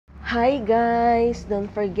Hi guys! Don't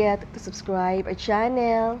forget to subscribe our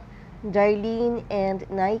channel, Darlene and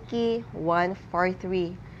Nike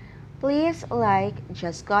 143. Please like,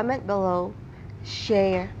 just comment below,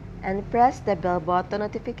 share, and press the bell button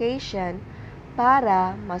notification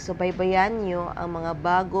para masubaybayan nyo ang mga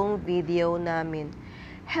bagong video namin.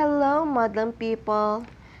 Hello, Madam people!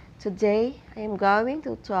 Today, I am going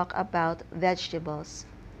to talk about vegetables.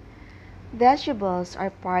 Vegetables are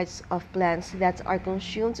parts of plants that are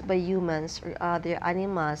consumed by humans or other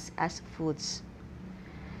animals as foods.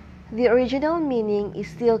 The original meaning is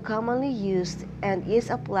still commonly used and is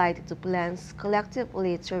applied to plants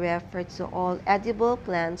collectively to refer to all edible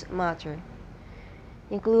plant matter,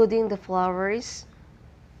 including the flowers,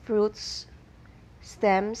 fruits,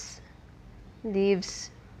 stems,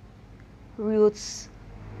 leaves, roots,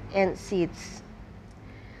 and seeds.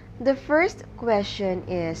 The first question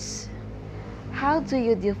is, how do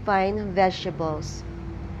you define vegetables?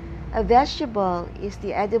 A vegetable is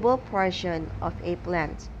the edible portion of a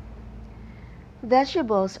plant.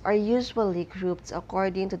 Vegetables are usually grouped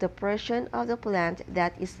according to the portion of the plant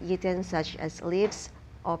that is eaten, such as leaves,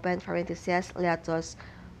 open parenthesis, lettuce,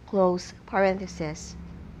 close parenthesis,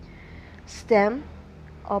 stem,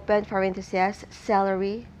 open parenthesis,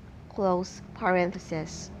 celery, close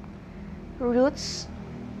parenthesis, roots,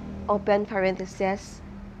 open parenthesis,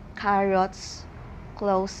 carrots,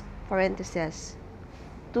 close parenthesis,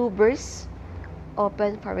 tubers,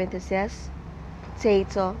 open parenthesis,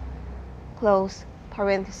 potato, close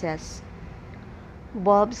parenthesis,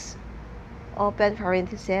 bulbs, open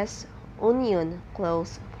parenthesis, onion,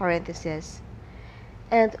 close parenthesis,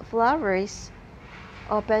 and flowers,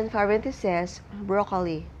 open parenthesis,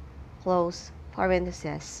 broccoli, close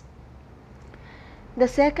parenthesis. The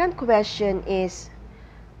second question is,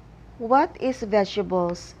 what is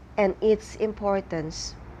vegetables and its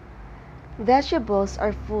importance? Vegetables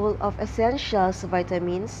are full of essentials,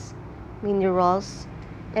 vitamins, minerals,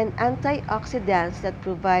 and antioxidants that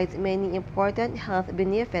provide many important health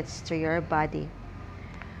benefits to your body.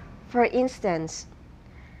 For instance,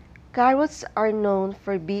 carrots are known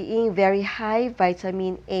for being very high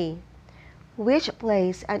vitamin A, which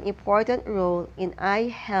plays an important role in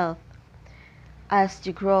eye health as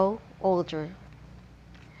you grow older.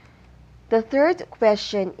 The third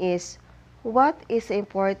question is, what is the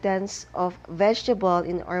importance of vegetable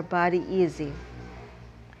in our body? Easy.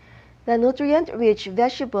 The nutrient-rich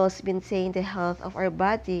vegetables maintain the health of our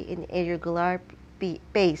body in a regular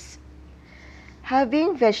pace.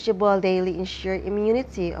 Having vegetable daily ensure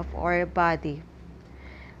immunity of our body.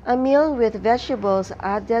 A meal with vegetables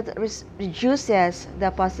added reduces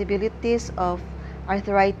the possibilities of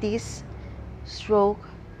arthritis, stroke,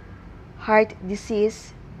 heart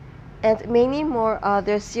disease, and many more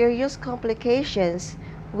other serious complications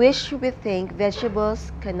which we think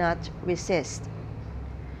vegetables cannot resist.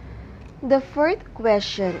 The fourth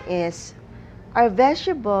question is, are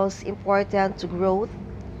vegetables important to growth?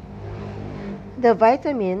 The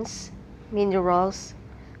vitamins, minerals,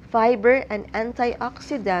 fiber, and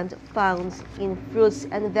antioxidant found in fruits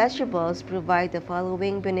and vegetables provide the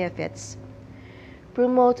following benefits.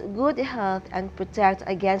 Promote good health and protect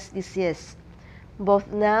against disease,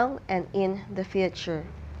 both now and in the future.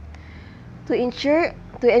 To ensure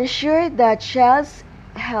that child's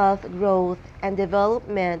health, growth, and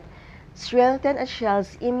development, strengthen a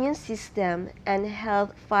child's immune system, and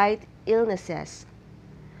help fight illnesses.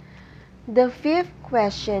 The fifth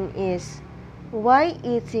question is, why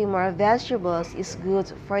eating more vegetables is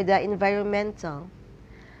good for the environmental?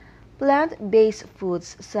 Plant-based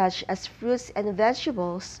foods such as fruits and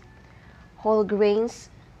vegetables, whole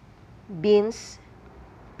grains, beans,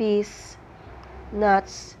 peas,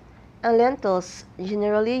 nuts, and lentils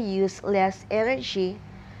generally use less energy,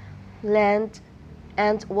 land,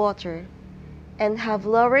 and water, and have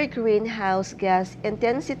lower greenhouse gas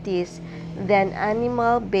intensities than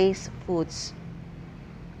animal-based foods.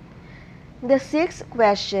 The sixth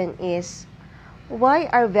question is, why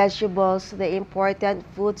are vegetables the important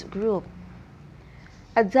food group?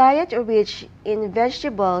 A diet rich in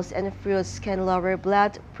vegetables and fruits can lower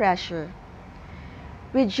blood pressure,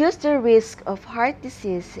 reduce the risk of heart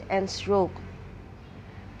disease and stroke,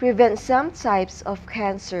 prevent some types of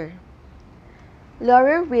cancer,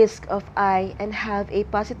 lower risk of eye, and have a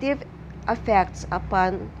positive effect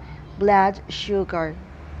upon blood sugar,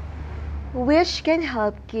 which can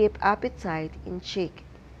help keep appetite in check.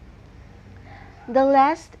 The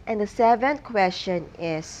last and the seventh question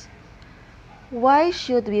is, why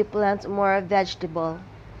should we plant more vegetable?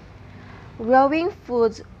 Growing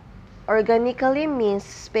food organically means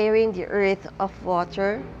sparing the earth of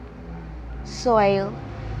water, soil,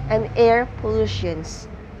 and air pollutions.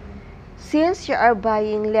 Since you are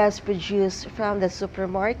buying less produce from the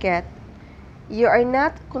supermarket, you are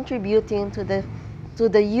not contributing to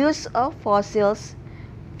the use of fossils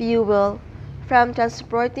fuel from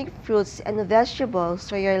transporting fruits and vegetables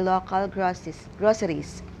to your local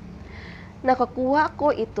groceries. Nakakuha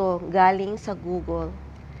ko ito galing sa Google.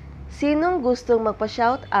 Sinong gustong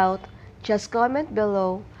magpa-shoutout, just comment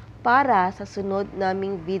below para sa sunod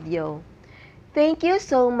naming video. Thank you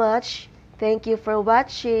so much. Thank you for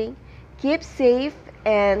watching. Keep safe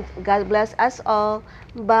and God bless us all.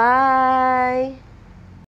 Bye!